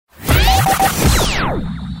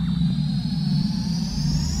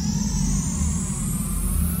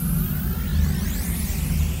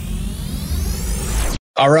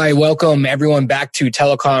All right, welcome everyone back to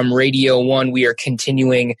Telecom Radio 1. We are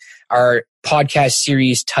continuing our podcast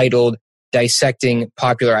series titled Dissecting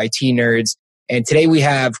Popular IT Nerds. And today we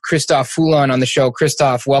have Christophe Foulon on the show.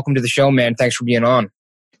 Christophe, welcome to the show, man. Thanks for being on.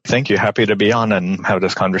 Thank you. Happy to be on and have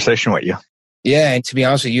this conversation with you. Yeah, and to be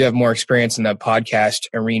honest with you have more experience in the podcast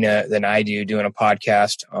arena than I do doing a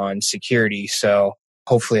podcast on security. So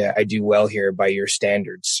hopefully I do well here by your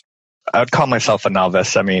standards. I would call myself a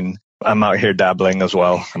novice. I mean, I'm out here dabbling as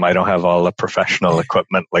well. I don't have all the professional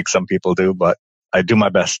equipment like some people do, but I do my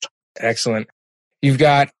best. Excellent. You've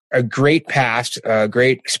got a great past, a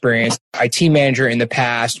great experience. IT manager in the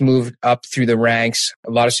past, moved up through the ranks, a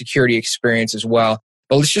lot of security experience as well.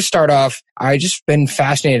 But let's just start off. I've just been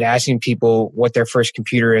fascinated asking people what their first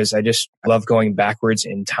computer is. I just love going backwards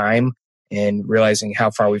in time and realizing how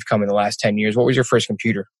far we've come in the last 10 years. What was your first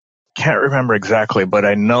computer? Can't remember exactly, but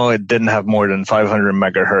I know it didn't have more than 500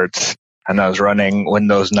 megahertz. And I was running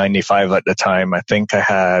Windows 95 at the time. I think I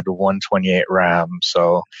had 128 RAM.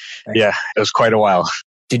 So yeah, it was quite a while.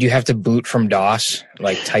 Did you have to boot from DOS,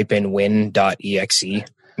 like type in win.exe?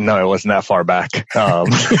 No, it wasn't that far back.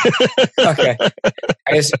 Okay.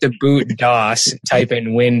 I just had to boot DOS, type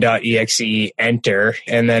in win.exe, enter,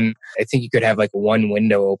 and then I think you could have like one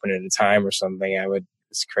window open at a time or something.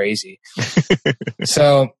 It's crazy.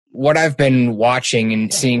 So what I've been watching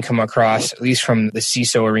and seeing come across, at least from the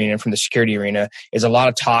CISO arena, from the security arena, is a lot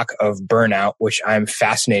of talk of burnout, which I'm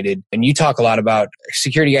fascinated. And you talk a lot about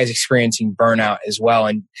security guys experiencing burnout as well.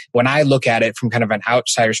 And when I look at it from kind of an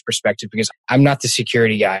outsider's perspective, because I'm not the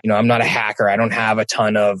security guy, I'm not a hacker. I don't have a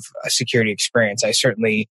ton of security experience. I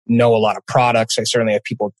certainly know a lot of products. I certainly have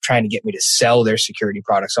people trying to get me to sell their security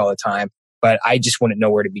products all the time. But I just wouldn't know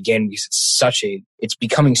where to begin because it's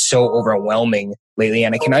becoming so overwhelming lately.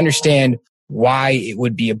 And I can understand why it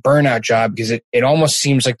would be a burnout job because it almost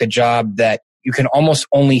seems like the job that you can almost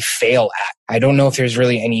only fail at. I don't know if there's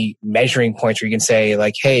really any measuring points where you can say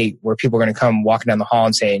like, hey, where people are going to come walking down the hall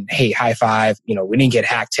and saying, hey, high five, we didn't get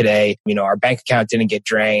hacked today. Our bank account didn't get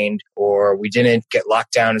drained or we didn't get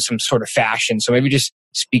locked down in some sort of fashion. So maybe just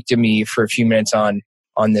speak to me for a few minutes on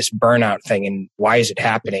this burnout thing and why is it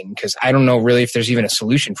happening? Because I don't know really if there's even a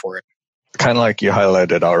solution for it. Kind of like you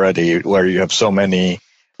highlighted already, where you have so many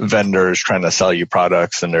vendors trying to sell you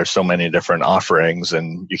products and there's so many different offerings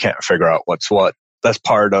and you can't figure out what's what. That's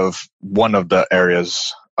part of one of the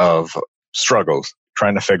areas of struggles,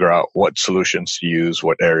 trying to figure out what solutions to use,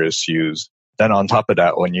 what areas to use. Then on top of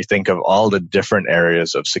that, when you think of all the different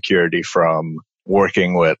areas of security from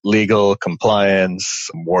working with legal compliance,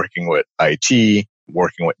 working with IT,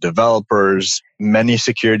 working with developers, many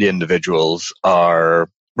security individuals are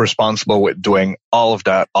responsible with doing all of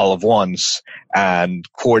that all of once and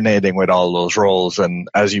coordinating with all those roles. And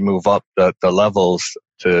as you move up the levels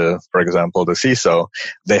to, for example, the CISO,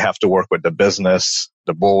 they have to work with the business,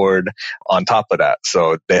 the board on top of that.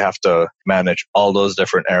 So they have to manage all those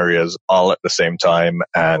different areas all at the same time.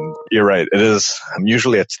 And you're right, it is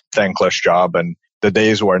usually a thankless job. And the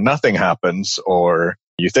days where nothing happens or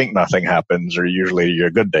you think nothing happens are usually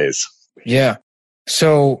your good days. Yeah.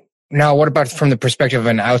 So now what about from the perspective of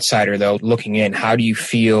an outsider, though, looking in? How do you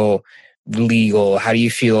feel legal? How do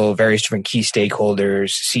you feel various different key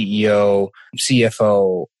stakeholders, CEO,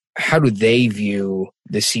 CFO? How do they view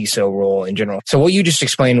the CISO role in general? So what you just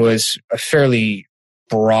explained was a fairly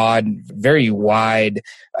broad, very wide,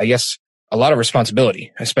 I guess, a lot of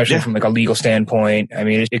responsibility, especially from like a legal standpoint. I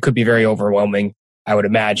mean, it could be very overwhelming, I would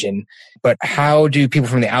imagine. But how do people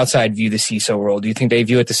from the outside view the CISO role? Do you think they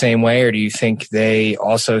view it the same way, or do you think they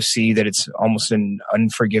also see that it's almost an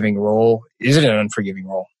unforgiving role? Is it an unforgiving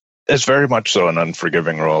role? It's very much so an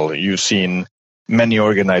unforgiving role. You've seen many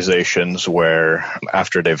organizations where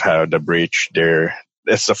after they've had a breach,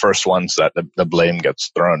 it's the first ones that the blame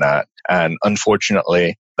gets thrown at. And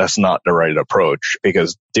unfortunately, that's not the right approach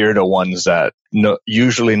because they're the ones that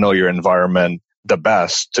usually know your environment the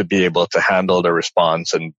best to be able to handle the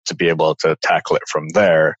response and to be able to tackle it from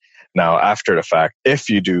there. Now, after the fact, if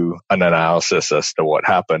you do an analysis as to what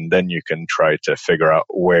happened, then you can try to figure out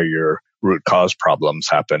where your root cause problems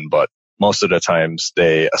happen. But most of the times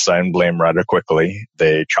they assign blame rather quickly.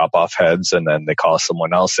 They chop off heads and then they call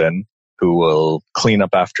someone else in who will clean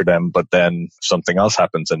up after them. But then if something else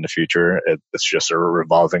happens in the future, it's just a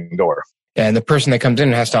revolving door. And the person that comes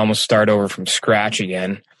in has to almost start over from scratch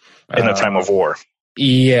again. In a time of war.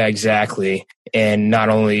 Yeah, exactly. And not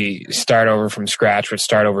only start over from scratch, but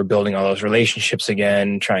start over building all those relationships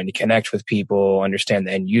again, trying to connect with people, understand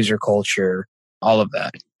the end user culture, all of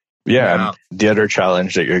that. Yeah. Wow. And the other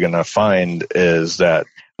challenge that you're going to find is that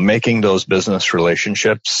making those business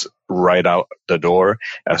relationships right out the door,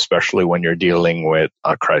 especially when you're dealing with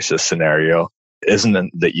a crisis scenario,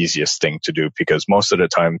 isn't the easiest thing to do, because most of the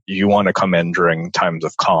time you want to come in during times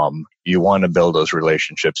of calm. You want to build those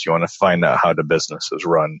relationships. You want to find out how the business is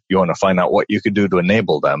run. You want to find out what you could do to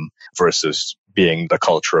enable them versus being the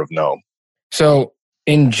culture of no. So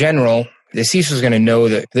in general, the CISO is going to know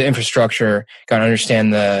the infrastructure, going to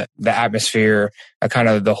understand the atmosphere, kind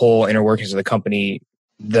of the whole inner workings of the company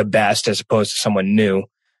the best, as opposed to someone new.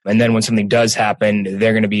 And then when something does happen,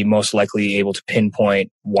 they're going to be most likely able to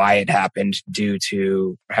pinpoint why it happened due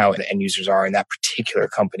to how the end users are in that particular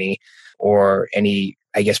company, or any,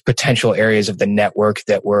 I guess, potential areas of the network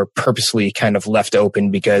that were purposely kind of left open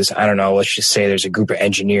because, I don't know, let's just say there's a group of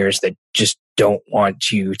engineers that just don't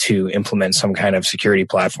want you to implement some kind of security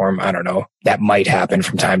platform. I don't know. That might happen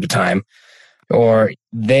from time to time. Or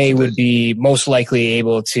they would be most likely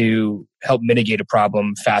able to help mitigate a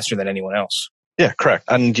problem faster than anyone else. Yeah, correct.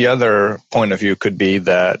 And the other point of view could be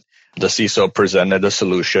that the CISO presented a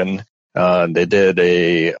solution. They did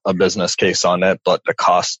a business case on it, but the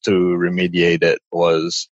cost to remediate it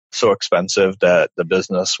was so expensive that the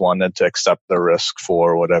business wanted to accept the risk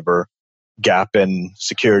for whatever gap in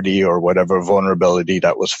security or whatever vulnerability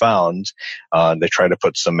that was found. They tried to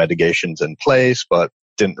put some mitigations in place, but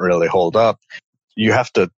didn't really hold up. You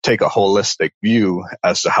have to take a holistic view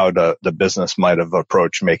as to how the business might have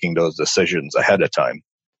approached making those decisions ahead of time.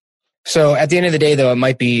 So at the end of the day, though, it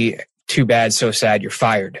might be too bad, so sad, you're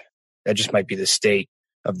fired. That just might be the state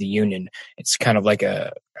of the union. It's kind of like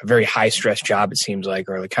a very high stress job, it seems like,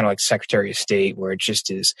 or kind of like Secretary of State, where it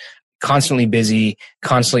just is constantly busy,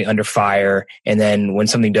 constantly under fire. And then when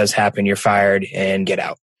something does happen, you're fired and get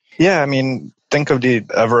out. Yeah, I mean, think of the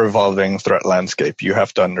ever evolving threat landscape. You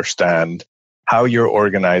have to understand how your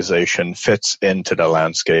organization fits into the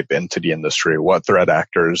landscape, into the industry, what threat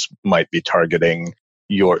actors might be targeting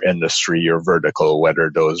your industry, your vertical, whether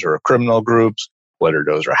those are criminal groups, whether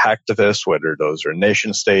those are hacktivists, whether those are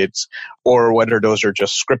nation states, or whether those are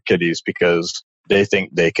just script kiddies because they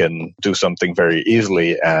think they can do something very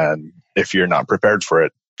easily. And if you're not prepared for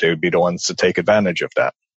it, they would be the ones to take advantage of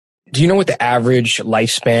that. Do you know what the average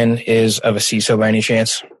lifespan is of a CISO by any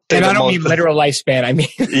chance? And I don't mean literal lifespan. I mean,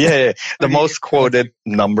 yeah. The most quoted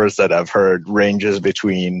numbers that I've heard ranges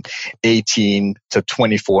between 18 to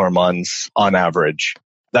 24 months on average.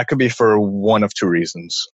 That could be for one of two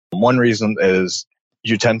reasons. One reason is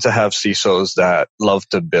you tend to have CISOs that love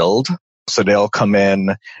to build. So they'll come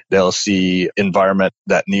in, they'll see environment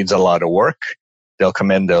that needs a lot of work. They'll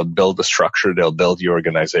come in, they'll build the structure, they'll build the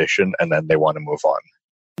organization, and then they want to move on.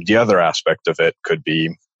 The other aspect of it could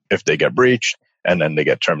be if they get breached and then they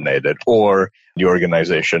get terminated, or the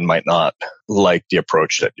organization might not like the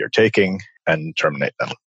approach that you're taking and terminate them.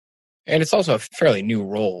 And it's also a fairly new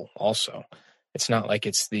role also. It's not like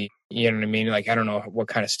it's the, you know what I mean? Like, I don't know what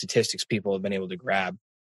kind of statistics people have been able to grab.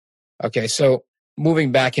 Okay, so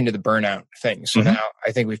moving back into the burnout thing. So now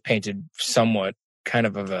I think we've painted somewhat kind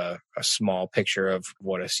of a small picture of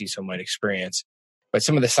what a CISO might experience. But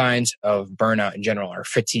some of the signs of burnout in general are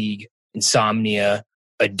fatigue, insomnia,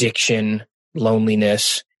 addiction,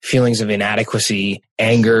 loneliness, feelings of inadequacy,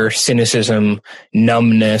 anger, cynicism,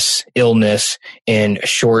 numbness, illness, and a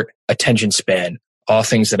short attention span. All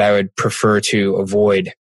things that I would prefer to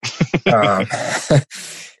avoid.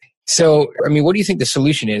 So, I mean, what do you think the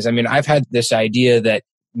solution is? I mean, I've had this idea that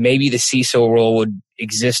maybe the CISO role would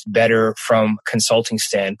exist better from a consulting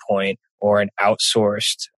standpoint or an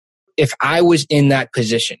outsourced. If I was in that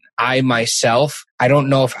position, I myself, I don't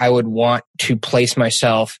know if I would want to place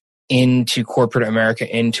myself into corporate America,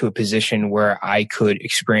 into a position where I could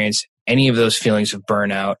experience any of those feelings of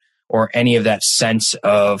burnout or any of that sense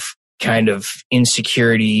of kind of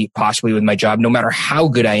insecurity, possibly with my job, no matter how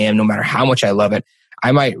good I am, no matter how much I love it.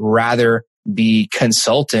 I might rather be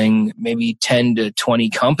consulting maybe 10 to 20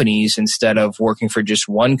 companies instead of working for just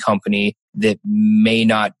one company that may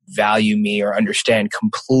not value me or understand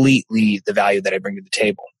completely the value that I bring to the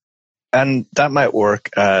table. And that might work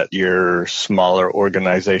at your smaller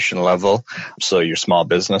organization level, so your small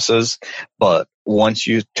businesses. But once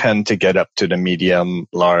you tend to get up to the medium,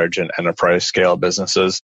 large, and enterprise scale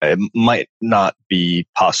businesses, it might not be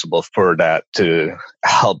possible for that to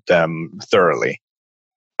help them thoroughly.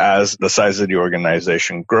 As the size of the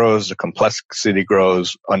organization grows, the complexity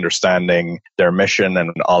grows, understanding their mission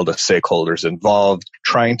and all the stakeholders involved,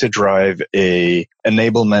 trying to drive a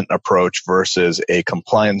enablement approach versus a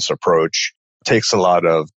compliance approach takes a lot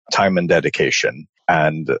of time and dedication.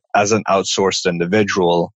 And as an outsourced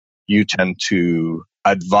individual, you tend to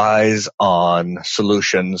advise on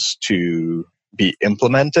solutions to be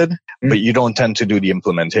implemented, but you don't tend to do the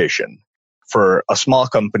implementation. For a small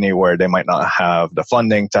company where they might not have the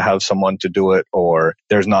funding to have someone to do it, or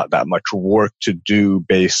there's not that much work to do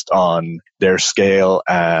based on their scale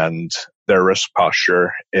and their risk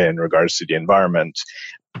posture in regards to the environment,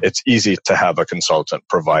 it's easy to have a consultant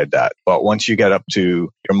provide that. But once you get up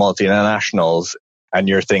to your multinationals and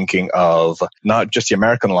you're thinking of not just the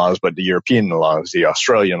American laws, but the European laws, the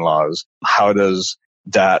Australian laws, how does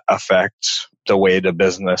that affect the way the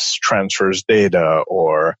business transfers data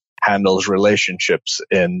or handles relationships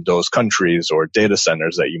in those countries, or data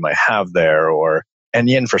centers that you might have there, or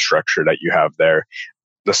any infrastructure that you have there?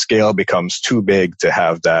 The scale becomes too big to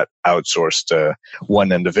have that outsourced to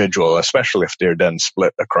one individual, especially if they're then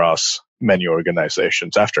split across many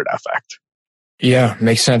organizations after that fact. Yeah,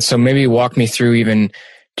 makes sense. So maybe walk me through even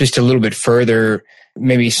just a little bit further,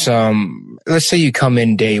 maybe let's say you come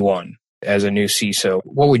in day one as a new CISO.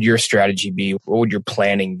 What would your strategy be? What would your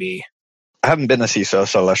planning be? I haven't been a CISO,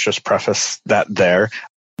 so let's just preface that there.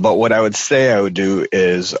 But what I would say I would do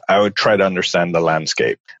is I would try to understand the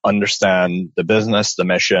landscape, understand the business, the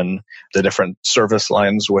mission, the different service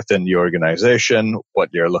lines within the organization, what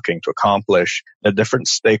you're looking to accomplish, the different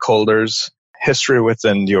stakeholders, history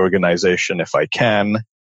within the organization if I can.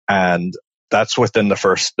 And that's within the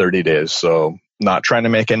first 30 days. So not trying to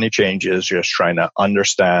make any changes, just trying to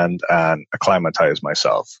understand and acclimatize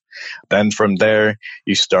myself. Then from there,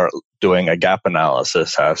 you start doing a gap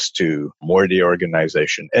analysis as to where the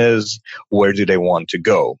organization is, where do they want to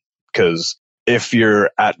go? Because if you're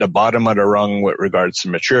at the bottom of the rung with regards to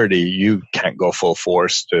maturity, you can't go full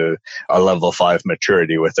force to a level 5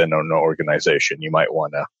 maturity within an organization. You might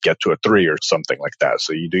want to get to a 3 or something like that.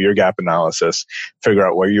 So you do your gap analysis, figure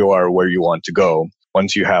out where you are, where you want to go.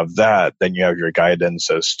 Once you have that, then you have your guidance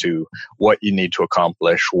as to what you need to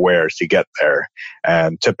accomplish, where to get there.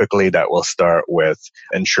 And typically that will start with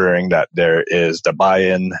ensuring that there is the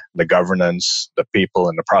buy-in, the governance, the people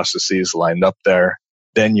and the processes lined up there.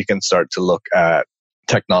 Then you can start to look at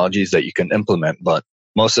technologies that you can implement. But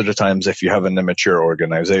most of the times, if you have an immature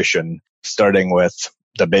organization, starting with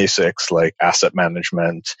the basics like asset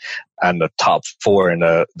management and the top 4 in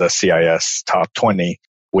the CIS top 20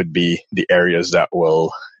 would be the areas that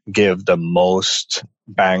will give the most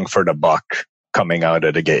bang for the buck coming out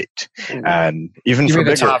of the gate. And even give for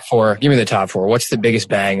me the top 4. Give me the top 4. What's the biggest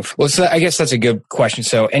bang? Well, so I guess that's a good question.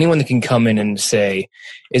 So anyone that can come in and say,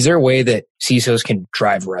 is there a way that CISOs can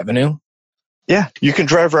drive revenue? Yeah, you can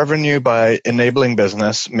drive revenue by enabling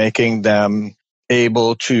business, making them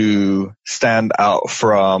able to stand out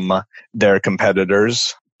from their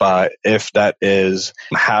competitors. But if that is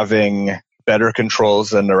having better controls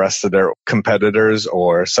than the rest of their competitors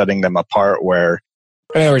or setting them apart where...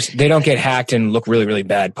 In other words, they don't get hacked and look really, really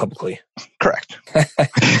bad publicly. Correct.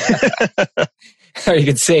 Or you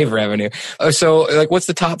could save revenue. So, what's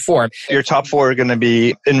the top 4? Your top 4 are going to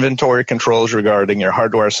be inventory controls regarding your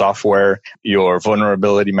hardware, software, your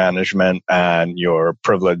vulnerability management, and your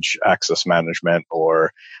privilege access management,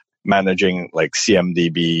 or managing like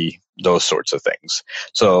CMDB, those sorts of things.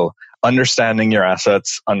 So understanding your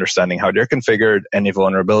assets, understanding how they're configured, any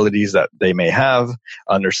vulnerabilities that they may have,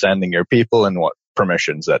 understanding your people and what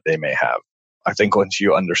permissions that they may have. I think once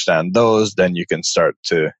you understand those, then you can start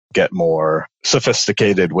to get more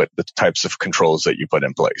sophisticated with the types of controls that you put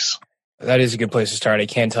in place. That is a good place to start. I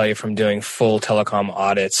can tell you from doing full telecom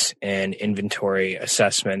audits and inventory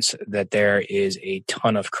assessments that there is a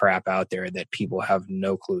ton of crap out there that people have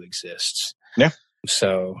no clue exists. Yeah.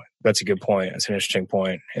 So that's a good point. That's an interesting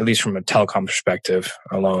point, at least from a telecom perspective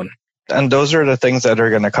alone. And those are the things that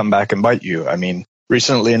are going to come back and bite you. I mean,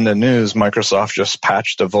 recently in the news, Microsoft just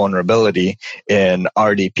patched a vulnerability in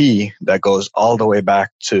RDP that goes all the way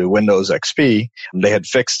back to Windows XP. They had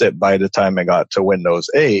fixed it by the time it got to Windows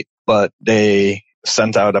 8, but they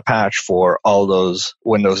sent out a patch for all those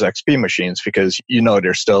Windows XP machines because,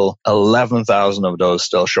 there's still 11,000 of those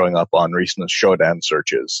still showing up on recent Shodan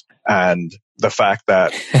searches. And the fact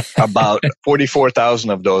that about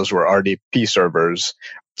 44,000 of those were RDP servers,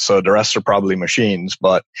 so the rest are probably machines.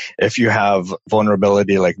 But if you have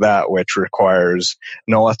vulnerability like that, which requires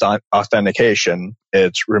no authentication,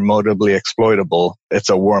 it's remotely exploitable. It's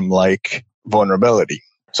a worm-like vulnerability.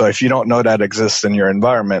 So if you don't know that exists in your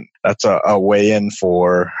environment, that's a way in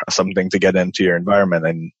for something to get into your environment,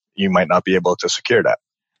 and you might not be able to secure that.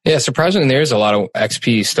 Yeah, surprisingly, there's a lot of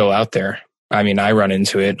XP still out there. I mean, I run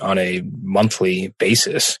into it on a monthly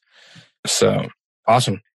basis. So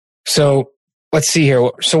awesome. So let's see here.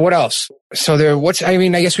 So what else? So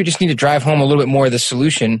I guess we just need to drive home a little bit more of the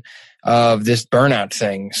solution of this burnout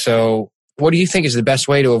thing. So What do you think is the best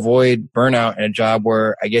way to avoid burnout in a job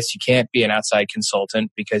where I guess you can't be an outside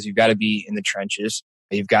consultant because you've got to be in the trenches?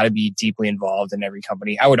 You've got to be deeply involved in every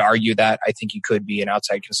company. I would argue that I think you could be an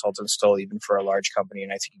outside consultant still, even for a large company.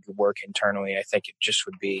 And I think you could work internally. I think it just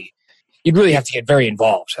would be, you'd really have to get very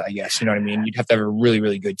involved, I guess. You know what I mean? You'd have to have a really,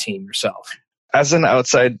 really good team yourself. As an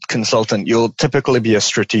outside consultant, you'll typically be a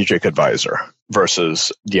strategic advisor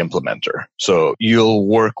versus the implementer. So you'll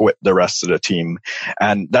work with the rest of the team.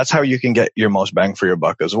 And that's how you can get your most bang for your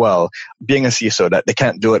buck as well. Being a CISO, that they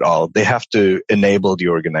can't do it all. They have to enable the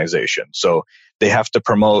organization. So they have to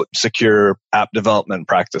promote secure app development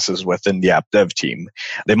practices within the app dev team.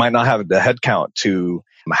 They might not have the headcount to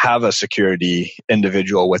have a security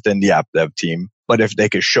individual within the app dev team, but if they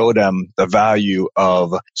could show them the value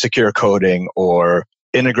of secure coding or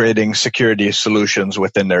integrating security solutions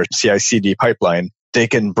within their CI/CD pipeline, they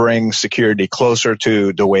can bring security closer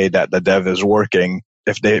to the way that the dev is working.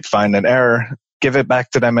 If they find an error, give it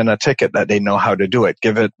back to them in a ticket that they know how to do it.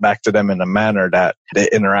 Give it back to them in a manner that they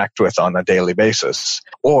interact with on a daily basis.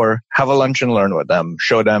 Or have a lunch and learn with them.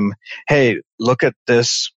 Show them, hey, look at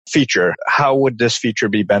this feature. How would this feature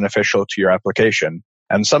be beneficial to your application?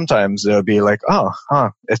 And sometimes they'll be like,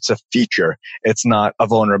 it's a feature. It's not a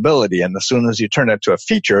vulnerability. And as soon as you turn it to a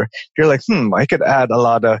feature, you're like, I could add a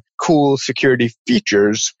lot of cool security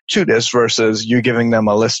features to this versus you giving them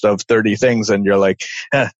a list of 30 things and you're like,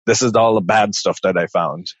 this is all the bad stuff that I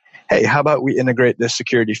found. Hey, how about we integrate this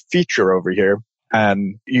security feature over here?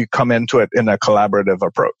 And you come into it in a collaborative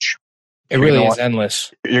approach. It really is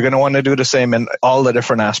endless. You're going to want to do the same in all the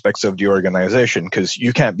different aspects of the organization because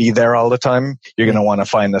you can't be there all the time. You're going to want to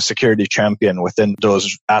find a security champion within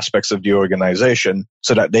those aspects of the organization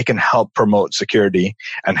so that they can help promote security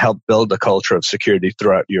and help build a culture of security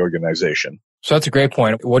throughout the organization. So that's a great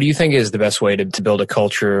point. What do you think is the best way to build a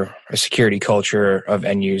culture, a security culture of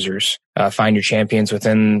end users? Find your champions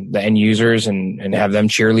within the end users and have them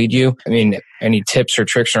cheerlead you. I mean, any tips or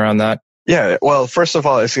tricks around that? Yeah, well, first of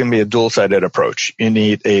all, it's going to be a dual-sided approach. You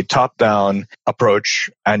need a top-down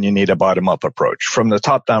approach and you need a bottom-up approach. From the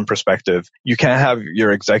top-down perspective, you can't have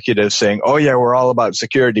your executives saying, oh yeah, we're all about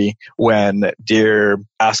security when they're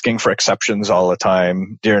asking for exceptions all the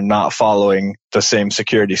time. They're not following the same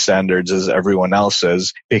security standards as everyone else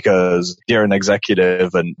is because they're an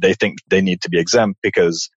executive and they think they need to be exempt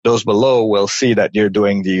because those below will see that you're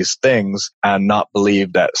doing these things and not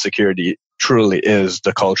believe that security truly is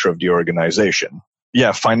the culture of the organization.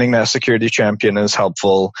 Yeah, finding that security champion is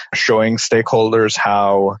helpful. Showing stakeholders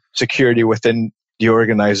how security within the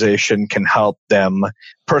organization can help them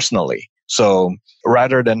personally. So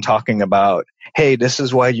rather than talking about, hey, this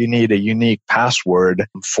is why you need a unique password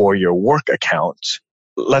for your work account,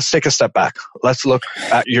 let's take a step back. Let's look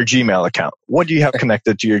at your Gmail account. What do you have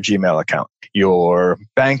connected to your Gmail account? Your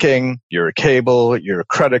banking, your cable, your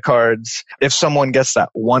credit cards. If someone gets that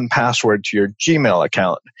one password to your Gmail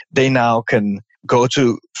account, they now can go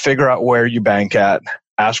to figure out where you bank at,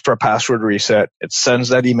 ask for a password reset. It sends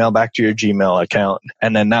that email back to your Gmail account,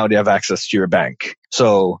 and then now they have access to your bank.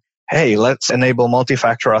 So, hey, let's enable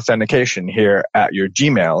multi-factor authentication here at your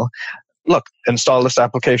Gmail. Look, install this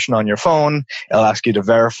application on your phone. It'll ask you to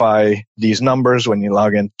verify these numbers when you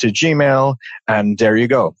log into Gmail. And there you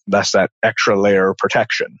go. That's that extra layer of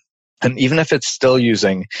protection. And even if it's still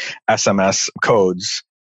using SMS codes,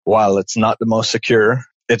 while it's not the most secure,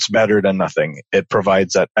 it's better than nothing. It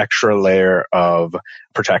provides that extra layer of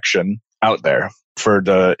protection out there. For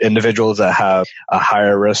the individuals that have a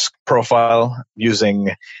higher risk profile, using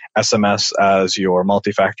SMS as your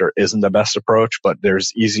multi-factor isn't the best approach, but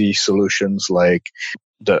there's easy solutions like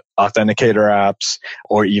the authenticator apps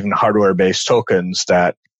or even hardware-based tokens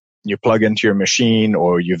that you plug into your machine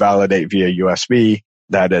or you validate via USB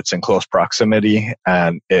that it's in close proximity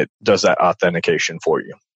and it does that authentication for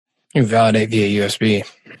you. You validate via USB.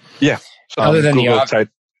 Yeah. Other than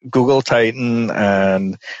Google Titan,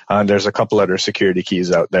 and there's a couple other security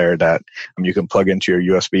keys out there that you can plug into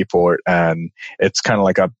your USB port, and it's kind of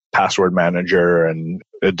like a password manager, and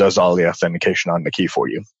it does all the authentication on the key for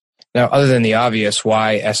you. Now, other than the obvious,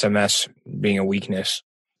 why SMS being a weakness?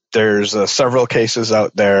 There's several cases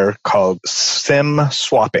out there called SIM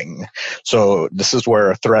swapping. So this is where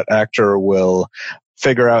a threat actor will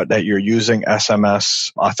figure out that you're using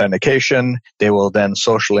SMS authentication. They will then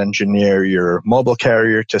social engineer your mobile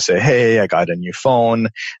carrier to say, hey, I got a new phone.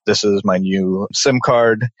 This is my new SIM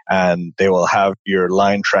card. And they will have your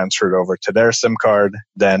line transferred over to their SIM card.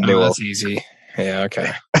 Then they will. That's easy. Yeah,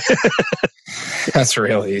 okay. That's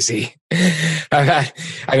real easy. I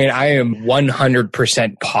am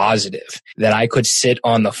 100% positive that I could sit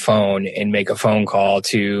on the phone and make a phone call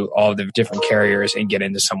to all the different carriers and get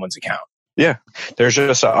into someone's account. Yeah. There's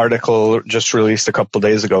just an article just released a couple of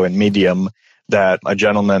days ago in Medium that a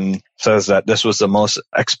gentleman says that this was the most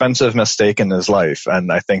expensive mistake in his life.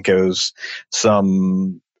 And I think it was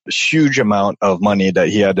some huge amount of money that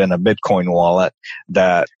he had in a Bitcoin wallet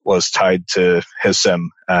that was tied to his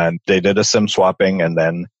SIM. And they did a SIM swapping, and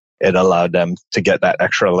then it allowed them to get that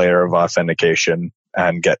extra layer of authentication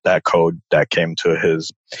and get that code that came to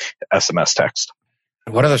his SMS text.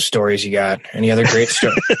 What other stories you got? Any other great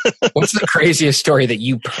stories? What's the craziest story that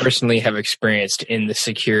you personally have experienced in the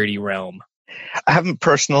security realm? I haven't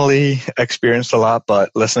personally experienced a lot, but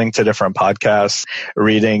listening to different podcasts,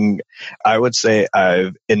 reading, I would say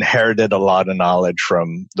I've inherited a lot of knowledge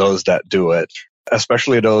from those that do it,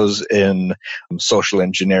 especially those in social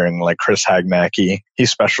engineering, like Chris Hagnacki. He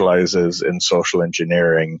specializes in social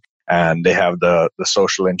engineering, and they have the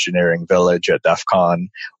social engineering village at DEF CON,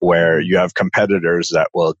 where you have competitors that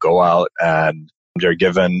will go out and they're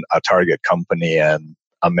given a target company and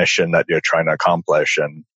a mission that you're trying to accomplish,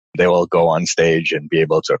 and they will go on stage and be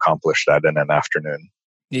able to accomplish that in an afternoon.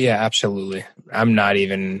 Yeah, absolutely.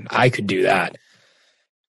 I could do that.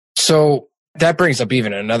 So that brings up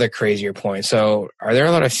even another crazier point. So are there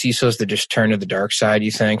a lot of CISOs that just turn to the dark side,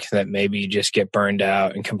 you think, that maybe just get burned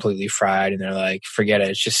out and completely fried and they're like, forget it,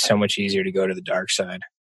 it's just so much easier to go to the dark side?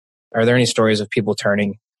 Are there any stories of people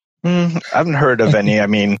turning? I haven't heard of any. I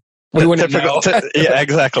mean, we wouldn't know. Yeah,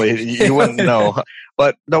 exactly. You wouldn't know.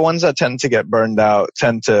 But the ones that tend to get burned out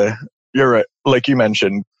tend to, you're right, like you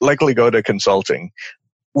mentioned, likely go to consulting,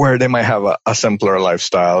 where they might have a simpler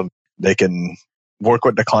lifestyle. They can work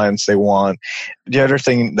with the clients they want. The other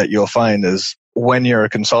thing that you'll find is when you're a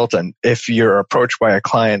consultant, if you're approached by a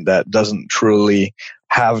client that doesn't truly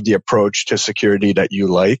have the approach to security that you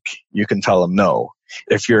like, you can tell them no.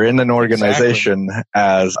 If you're in an organization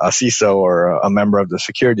as a CISO or a member of the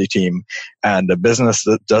security team and the business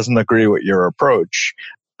that doesn't agree with your approach,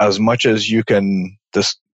 as much as you can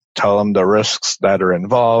just tell them the risks that are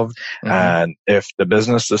involved, and if the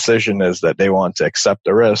business decision is that they want to accept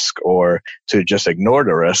the risk or to just ignore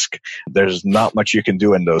the risk, there's not much you can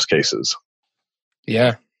do in those cases.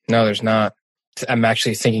 Yeah, no, there's not. I'm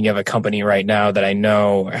actually thinking of a company right now that I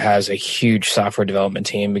know has a huge software development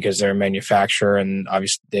team because they're a manufacturer, and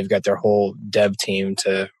obviously they've got their whole dev team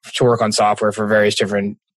to work on software for various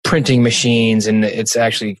different printing machines, and it's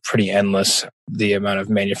actually pretty endless, the amount of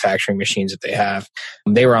manufacturing machines that they have.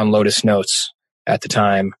 They were on Lotus Notes at the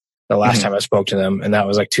time, the last time I spoke to them, and that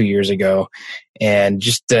was like 2 years ago. And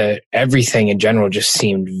just everything in general just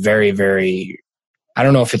seemed very, very, I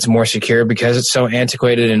don't know if it's more secure because it's so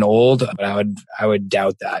antiquated and old, but I would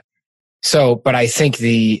doubt that. So, but I think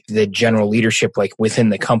the general leadership, like within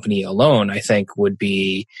the company alone, I think would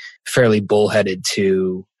be fairly bullheaded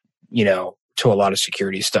to a lot of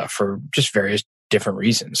security stuff for just various different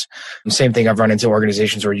reasons. And same thing, I've run into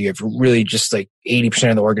organizations where you have really just like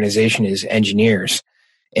 80% of the organization is engineers,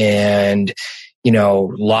 and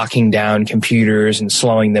locking down computers and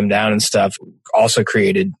slowing them down and stuff also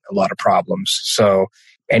created a lot of problems. So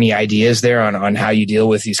any ideas there on how you deal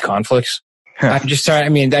with these conflicts? I'm just trying, I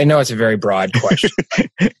mean, I know it's a very broad question.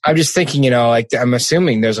 I'm just thinking, I'm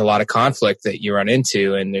assuming there's a lot of conflict that you run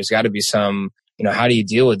into, and there's got to be some, how do you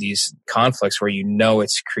deal with these conflicts where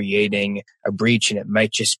it's creating a breach, and it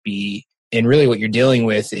might just be, and really what you're dealing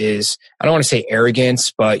with is, I don't want to say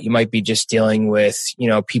arrogance, but you might be just dealing with,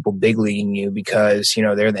 people big leaguing you because,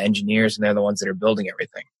 they're the engineers and they're the ones that are building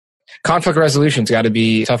everything. Conflict resolution's got to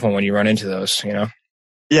be a tough one when you run into those,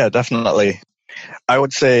 Yeah, definitely. I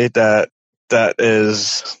would say that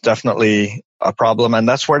is definitely a problem, and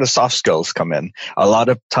that's where the soft skills come in. A lot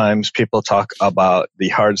of times people talk about the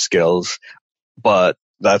hard skills, but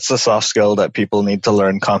that's the soft skill that people need to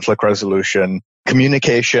learn: conflict resolution,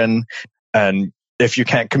 communication. And if you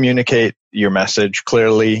can't communicate your message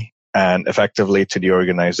clearly and effectively to the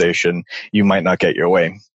organization, you might not get your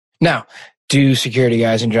way. Now, do security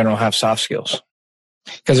guys in general have soft skills?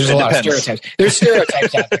 Because there's a lot of stereotypes. There's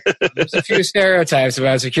stereotypes out there. There's a few stereotypes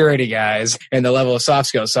about security guys and the level of soft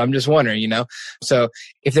skills. So I'm just wondering, So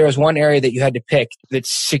if there was one area that you had to pick that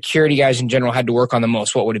security guys in general had to work on the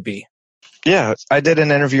most, what would it be? Yeah, I did an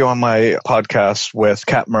interview on my podcast with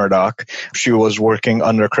Kat Murdoch. She was working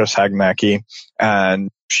under Chris Hagnacki, and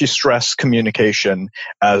she stressed communication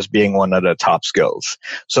as being one of the top skills.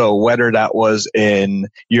 So whether that was in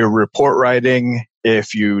your report writing,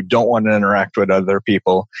 if you don't want to interact with other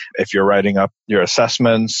people, if you're writing up your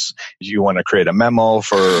assessments, you want to create a memo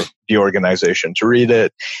for the organization to read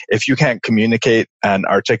it. If you can't communicate and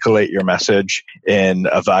articulate your message in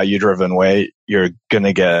a value-driven way, you're going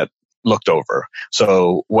to get looked over.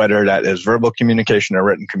 So whether that is verbal communication or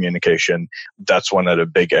written communication, that's one of the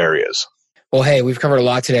big areas. Well, hey, we've covered a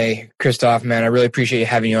lot today, Christoph, man. I really appreciate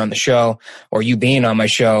having you on the show, or you being on my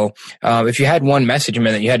show. If you had one message,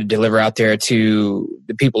 man, that you had to deliver out there to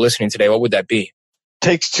the people listening today, what would that be?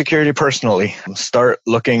 Take security personally. Start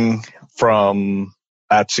looking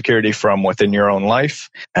at security from within your own life,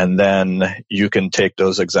 and then you can take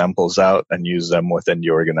those examples out and use them within the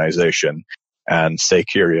organization, and stay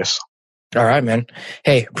curious. All right, man.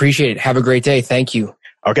 Hey, appreciate it. Have a great day. Thank you.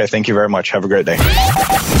 Okay, thank you very much. Have a great day.